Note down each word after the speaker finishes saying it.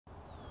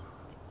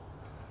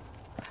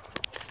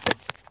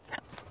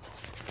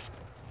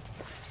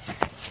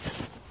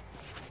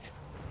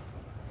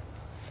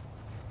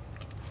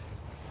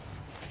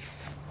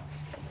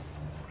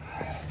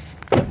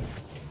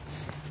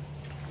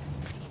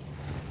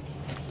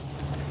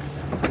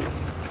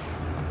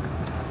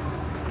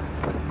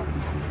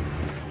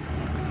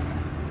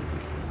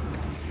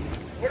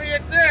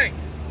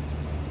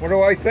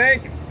do I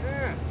think?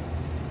 Yeah.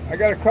 I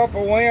got a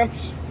couple lamps.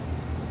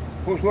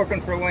 Who's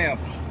looking for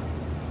lamps?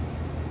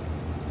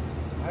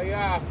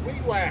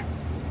 Weed whack.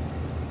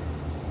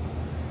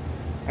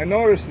 I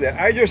noticed that.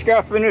 I just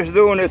got finished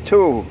doing it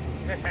too.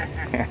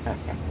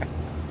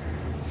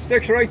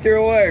 Sticks right to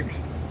your legs.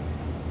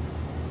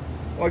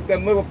 Like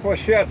them little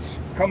flechettes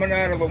coming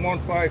out of a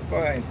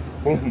 155.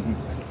 Boom.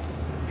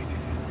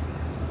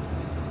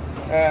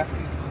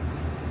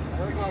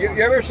 You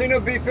ever seen a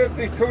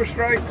B-52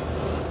 strike?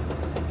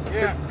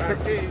 Yeah, on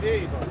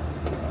TV.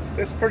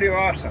 It's pretty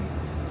awesome.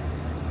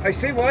 I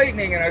see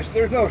lightning and it's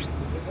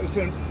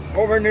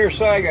over near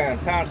Saigon,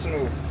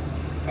 Tonsonu.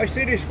 I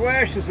see these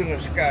flashes in the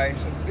sky.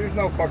 So there's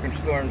no fucking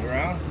storms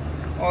around.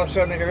 All of a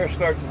sudden the air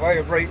starts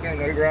vibrating and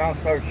the ground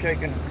starts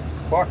shaking.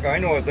 Fuck, I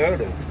know what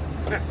that is.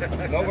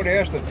 Nobody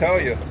has to tell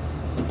you.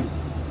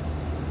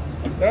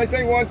 Then I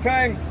think one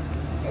time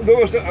there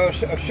was a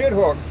shit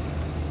hook,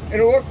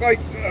 and it looked like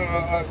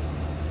a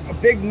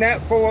big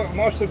net full of,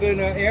 must have been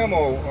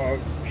ammo,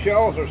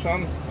 shells or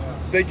something.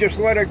 They just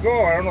let it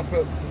go. I don't know if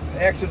it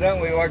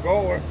accidentally let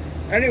go or...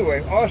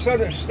 Anyway, all of a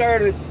sudden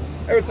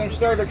everything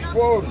started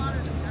exploding.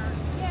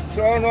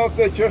 So I don't know if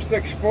they just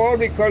explode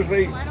because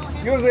they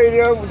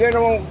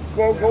don't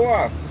go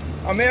off.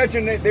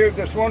 Imagine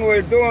that's one way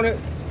of doing it.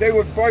 They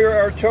would fire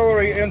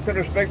artillery into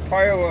this big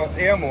pile of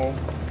ammo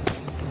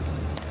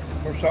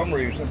for some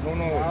reason. Who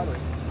knows?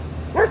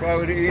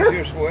 Probably the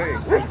easiest way.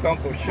 Just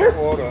dump a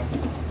shitload of.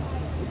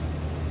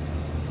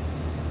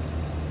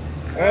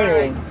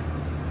 Anyway,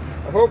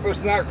 I hope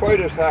it's not quite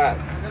as hot.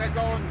 I'm gonna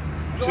go and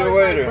enjoy See you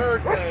later. my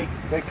birthday.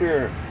 Take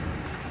care.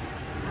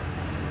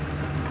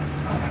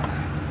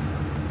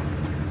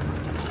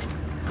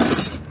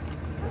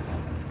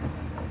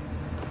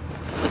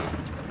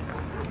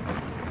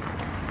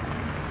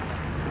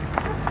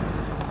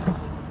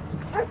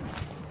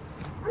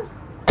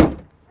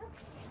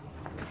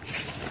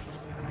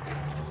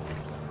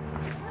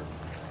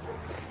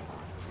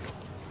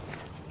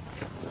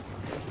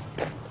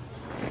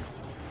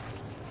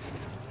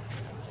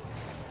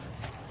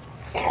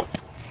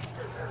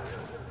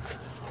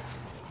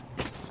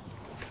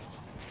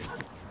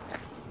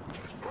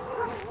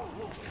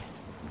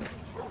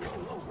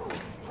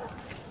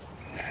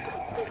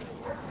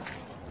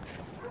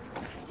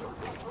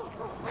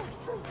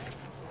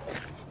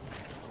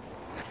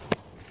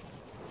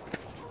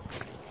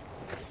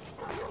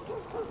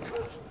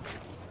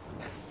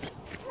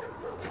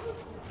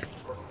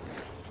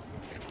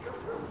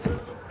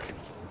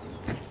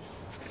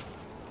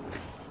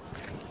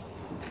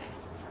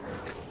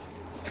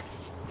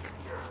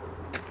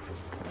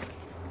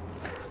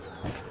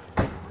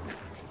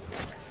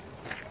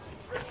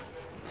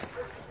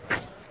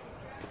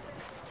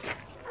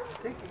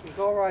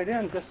 Go right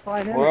in, just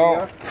sign in.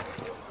 Well,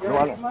 I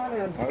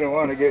don't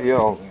want to get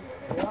yelled.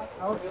 Yeah,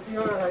 oh, you'll be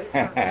all right.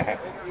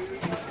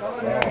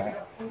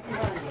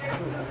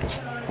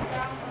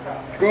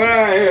 What's going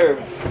on here?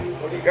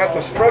 You got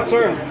the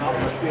spritzer?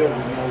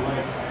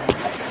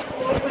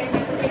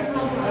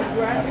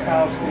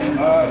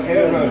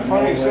 Here's a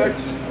 26.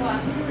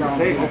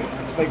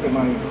 Take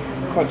my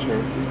clutcher.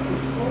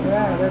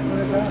 Yeah, that's what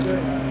it's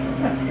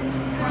about.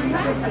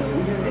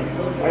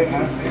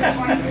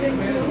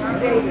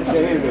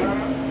 David.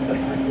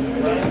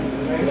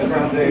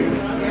 From David.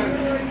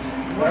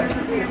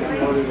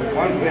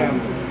 One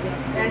family.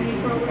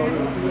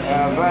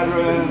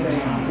 Veteran,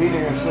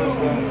 heating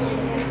assistant.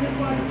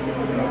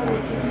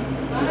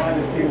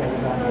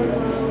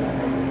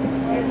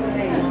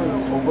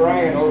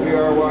 O'Brien,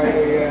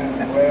 O-B-R-Y-A-N.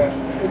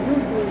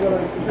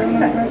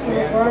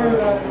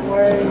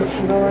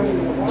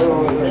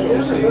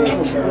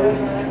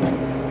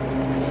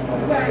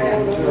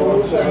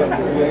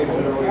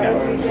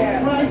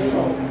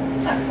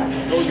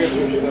 Go get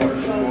your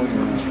stuff.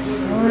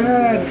 All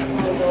right.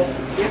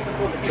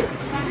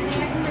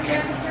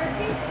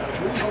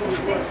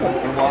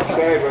 I'm off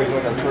sideways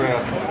like a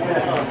crab.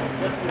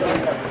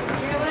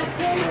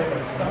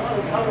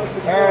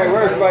 Alright,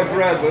 where's my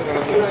bread?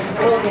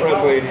 Bread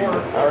lady.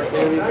 Our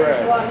daily bread.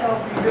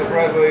 The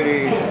bread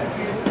lady.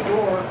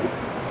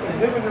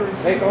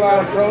 Take a lot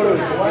of produce.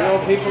 If you know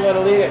people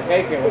that'll eat it,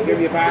 take it. We'll give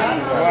you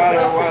baskets. A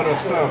lot of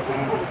stuff.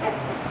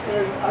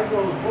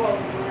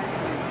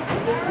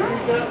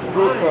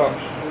 Fruit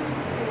cups.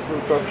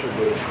 Fruit cups are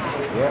good.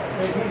 Yeah.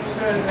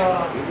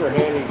 These are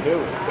handy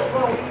too.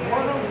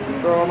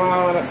 Throw them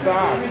all in a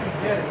sauce.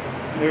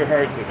 They're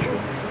hard to chew.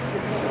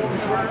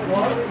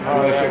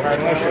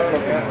 Unless you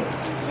cook them.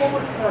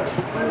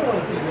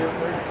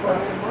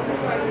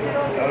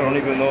 I don't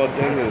even know what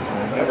that is.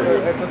 Never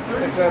heard of it.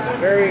 It's a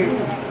very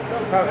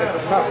tough, it's a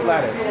tough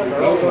lettuce.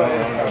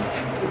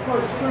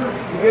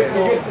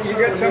 You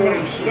get some of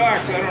them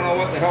stalks, I don't know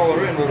what the hell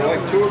they're in, but they're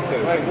like two or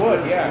two. Like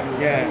wood, yeah.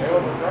 Yeah. They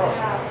wouldn't grow.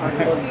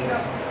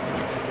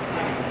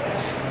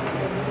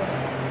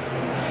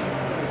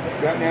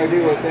 Got any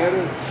idea what that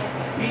is?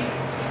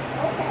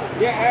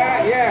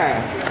 Yeah.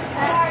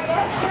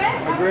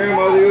 My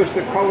grandmother used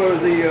to color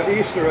the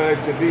Easter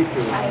eggs of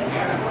beetroot.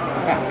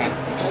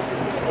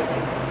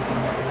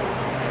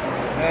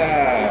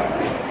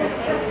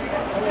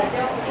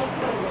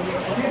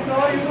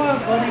 all you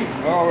want, buddy.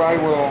 Oh, I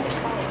will.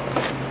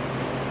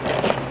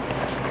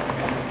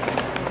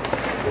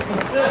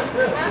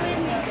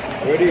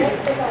 Ready? You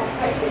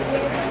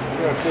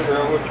gotta figure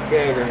out which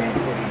bag I'm gonna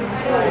put it in.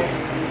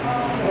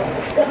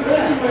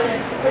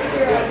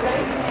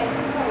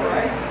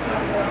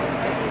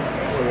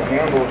 So the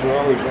handles are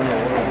always in the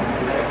way.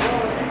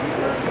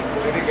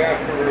 What do you got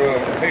for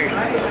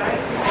patience?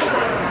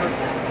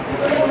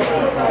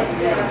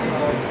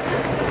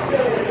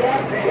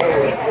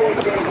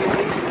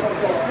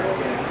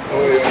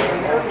 Oh yeah,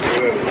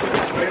 good.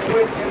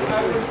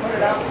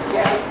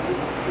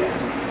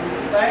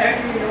 I had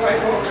you your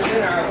wife over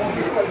dinner, I won't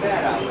be putting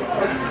that out.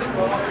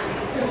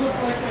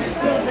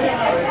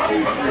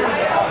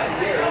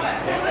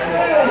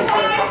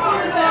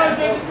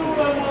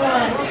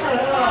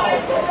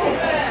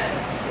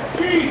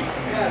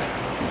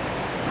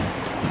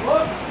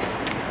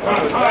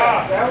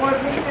 That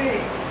wasn't me.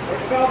 It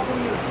fell from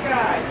the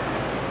sky.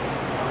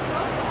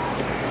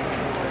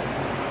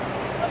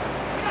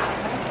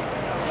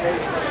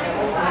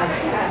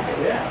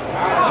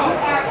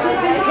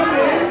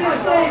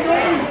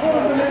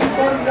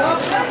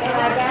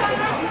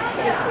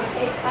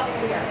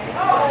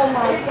 Oh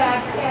my God,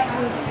 that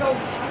was so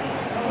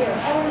here.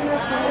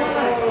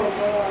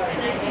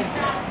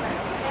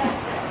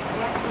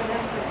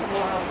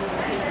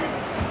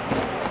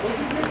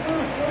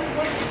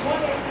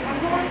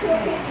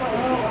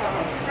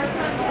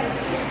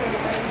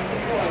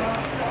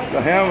 The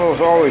handles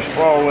always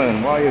fall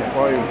in. Why you,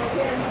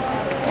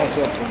 what's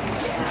up?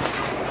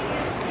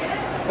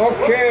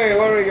 Okay,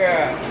 what do we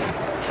got?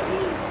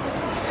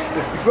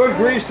 It's good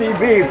greasy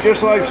beef,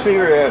 just like sea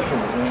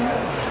rations.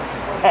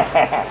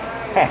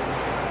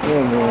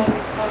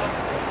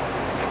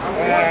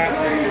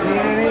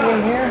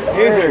 Anything here?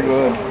 These are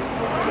good.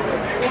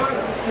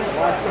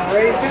 Want some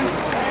raisins?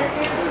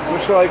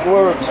 Just like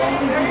works.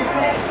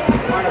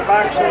 Want a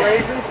box of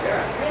raisins?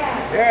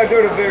 Yeah, do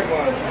the big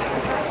one.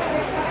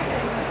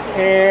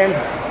 And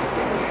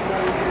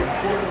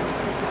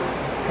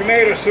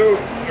tomato soup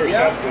or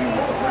something.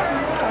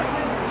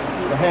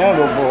 The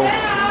handle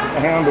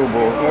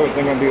bowl.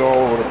 Everything will be all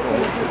over the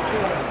place.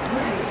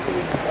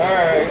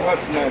 Alright,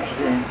 what's next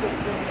here?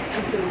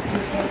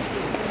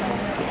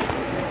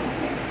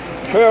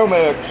 Trail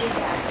mix.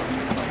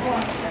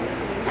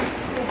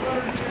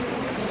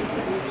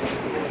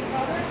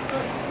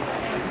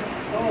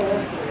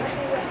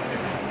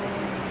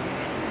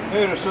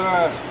 Here's the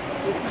sauce.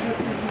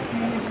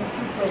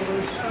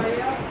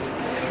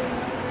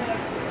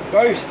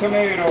 Diced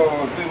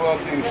tomatoes, we love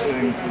these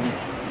things.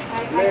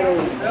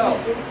 Tomatoes. Bill,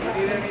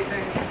 need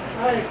anything?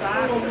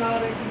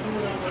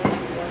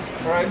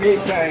 Alright,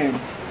 meat time.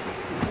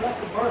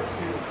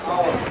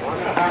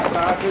 Want a hot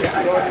sausage to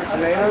go with your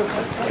tomatoes?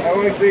 I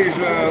like these,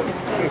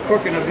 the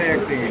cook in the back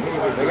these.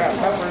 They got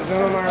peppers in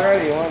them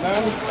already. You want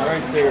them?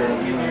 Right there.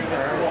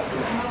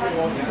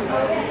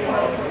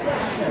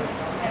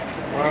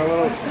 Want a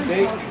little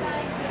steak?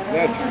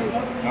 That's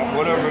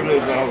whatever it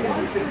is, I'll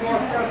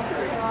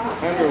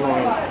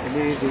Tenderloin. It'd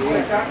be easy to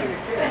eat.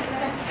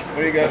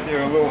 What do you got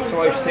there? A little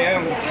sliced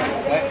ham?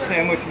 That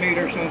sandwich meat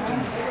or something?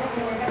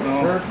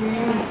 No. Turkey?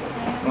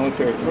 No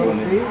turkey. Roast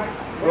beef?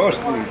 Roast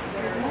beef.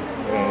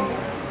 Yeah.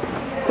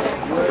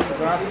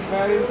 Sausage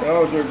patties?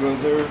 Those are good.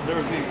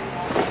 They're beef.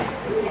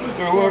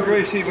 They're a little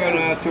greasy, but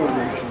not too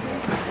greasy.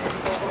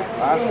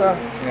 Pasta?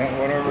 Yeah,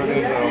 whatever it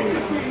is, I'll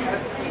eat.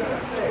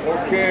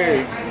 Okay.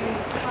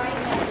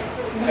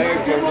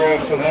 Eggs, I'll grab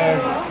some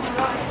eggs.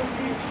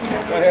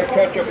 I have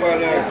ketchup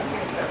on eggs.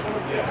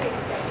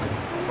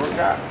 Pork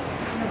chop?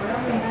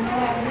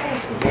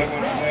 Is that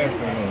what's there?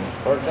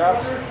 Pork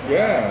chops?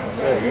 Yeah,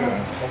 yeah.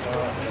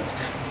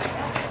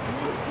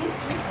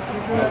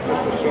 That's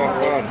just a soft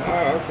rod.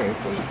 Ah, okay.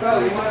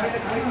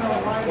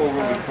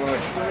 Overly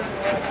flush.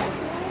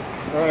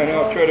 Alright,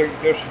 I'll try to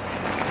just...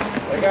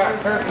 They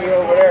got turkey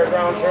over there,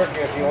 ground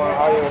turkey if you want.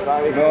 How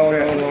you No.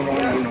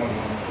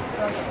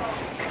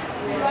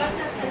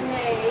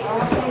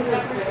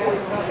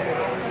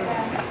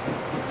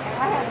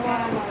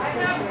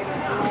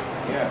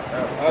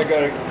 I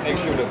gotta make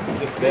sure that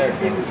this bag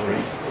is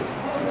free.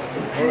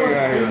 What do we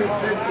got here?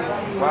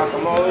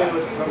 Guacamole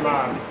with some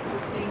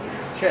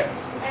chips.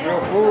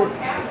 Real food?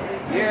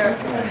 Yeah.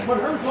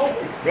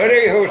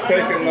 Ready? Who's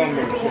taking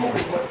numbers?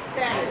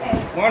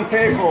 One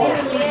table.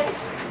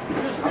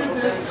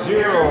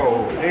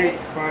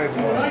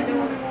 0851.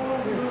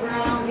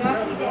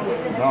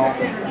 No.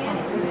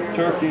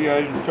 Turkey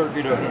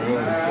doesn't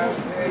really.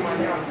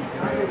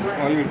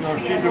 Oh,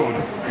 she's doing it.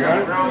 You got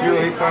it?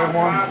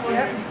 0851?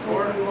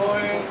 We're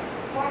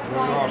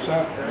all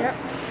set? Yep.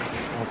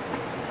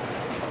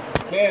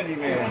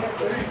 Candyman.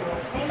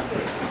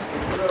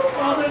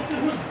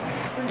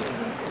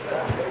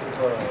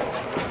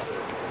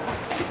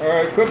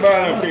 Alright, quit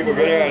bothering people,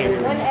 get out of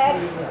here. One egg.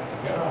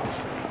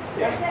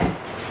 Yeah.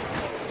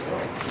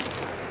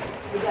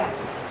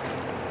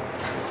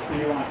 Do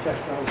you want to check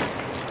those?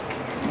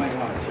 You might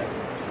want to check.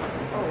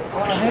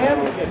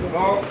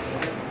 No.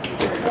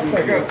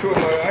 I got two of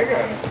my, I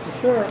got it.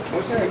 Sure.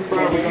 This is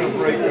probably going to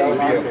break out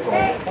here.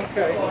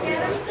 Okay.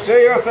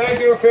 See ya, thank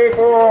you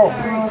people.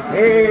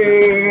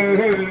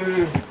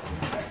 Hey.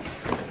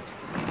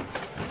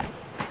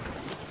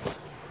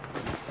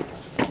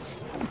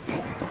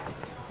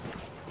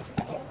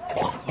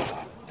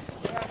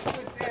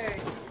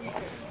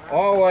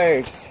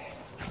 Always.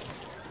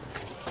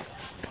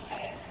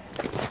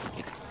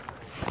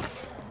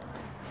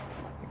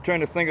 I'm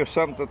trying to think of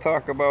something to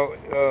talk about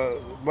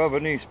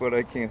Lebanese, but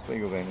I can't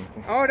think of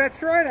anything. Oh,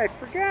 that's right. I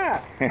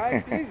forgot.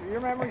 Geez,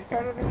 your memory's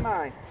better than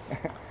mine.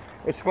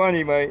 It's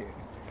funny, my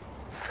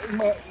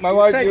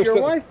wife said used your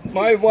to, wife?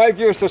 my wife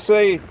used to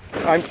say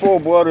I'm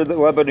full-blooded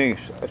Lebanese.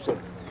 I said,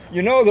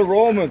 you know, the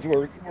Romans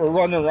were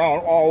running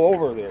around all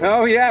over there.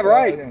 Oh, yeah,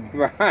 right.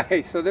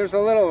 Right. So there's a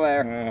little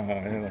there.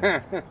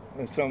 Yeah.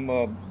 And some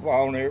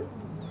blonde,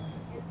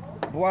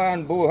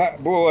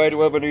 blue-eyed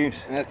Lebanese.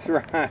 That's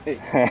right.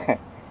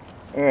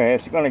 Yeah,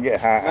 it's gonna get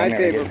hot. My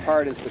favorite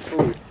part is the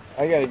food.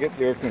 I gotta get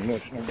the air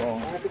conditioner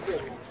going.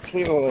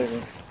 See you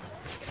later.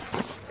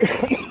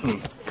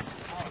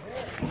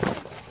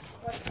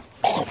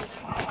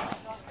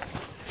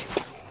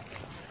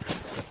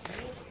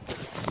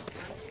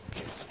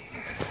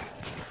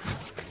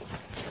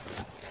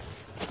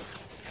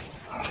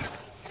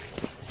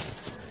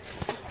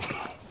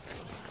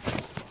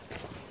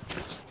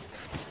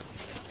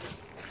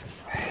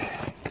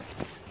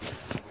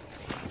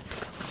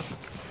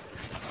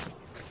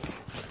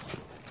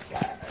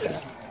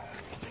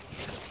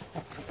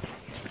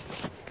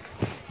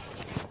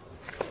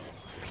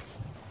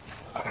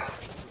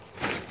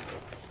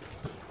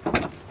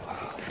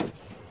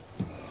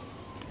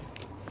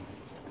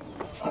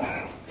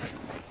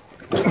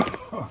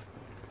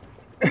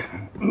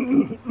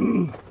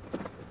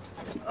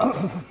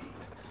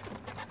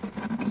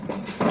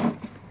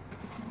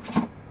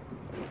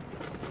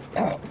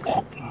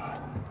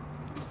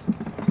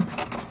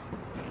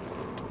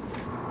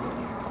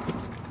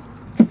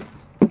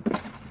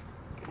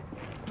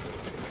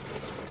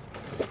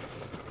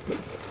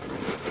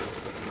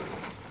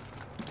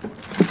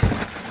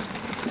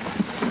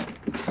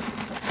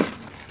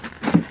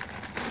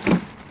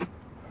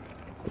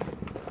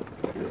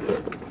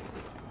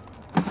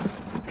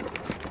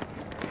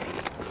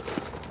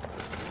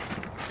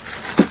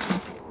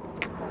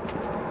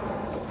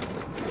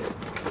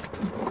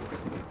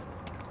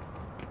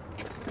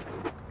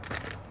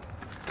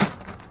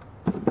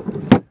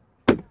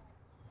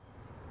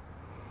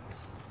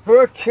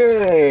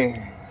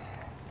 Okay.